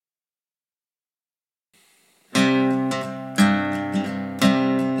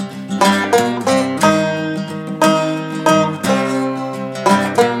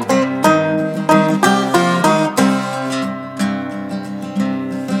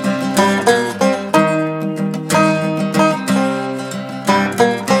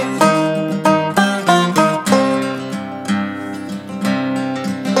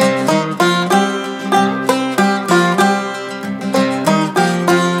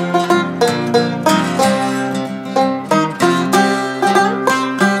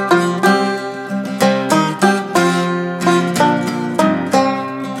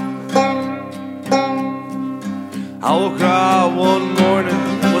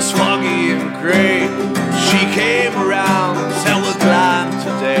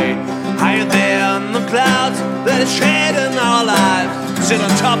that is trading our lives, sit on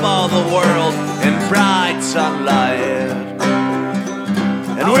top of the world in bright sunlight.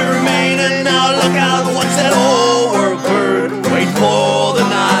 And we're remaining now, look out, what's that old world bird? Wait for the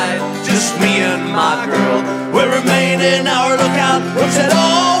night, just me and my girl. We're remaining now, look out, what's that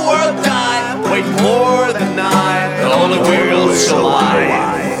old world time? Wait for the night, and only we'll survive.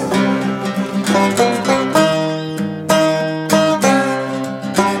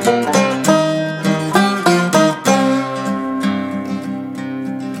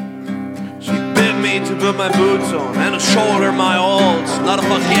 To put my boots on and to shoulder my olds, not to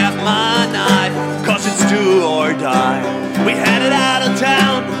forget my knife, cause it's do or die. We headed out of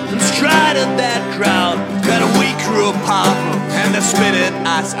town and strided that crowd, got a weak crew of pop and they spitted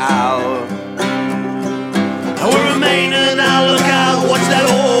us out. And we're remaining now, look out, what's that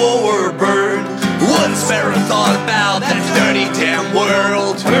old word bird? What Sparrow thought about that dirty damn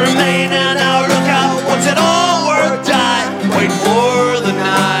world? We're remaining now, look out, what's that old word die? Wait for the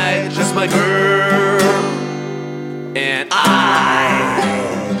night, just my girl and I.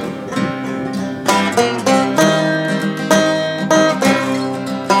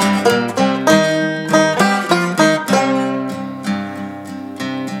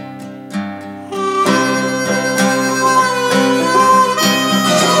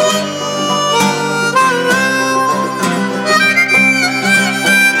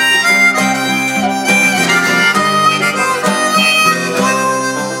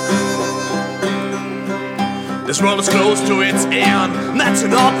 This world is close to its end, that's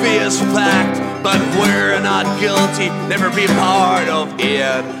an obvious fact. But we're not guilty, never be part of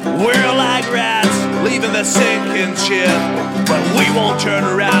it. We're like rats, leaving the sinking ship, but we won't turn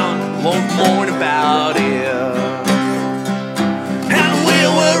around, won't mourn about it. And we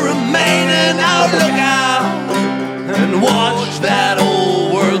will remain in our lookout and watch that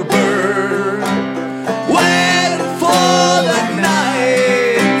old world burn. Wait for the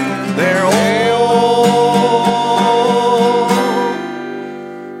night, they're all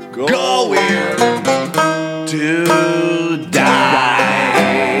going to die.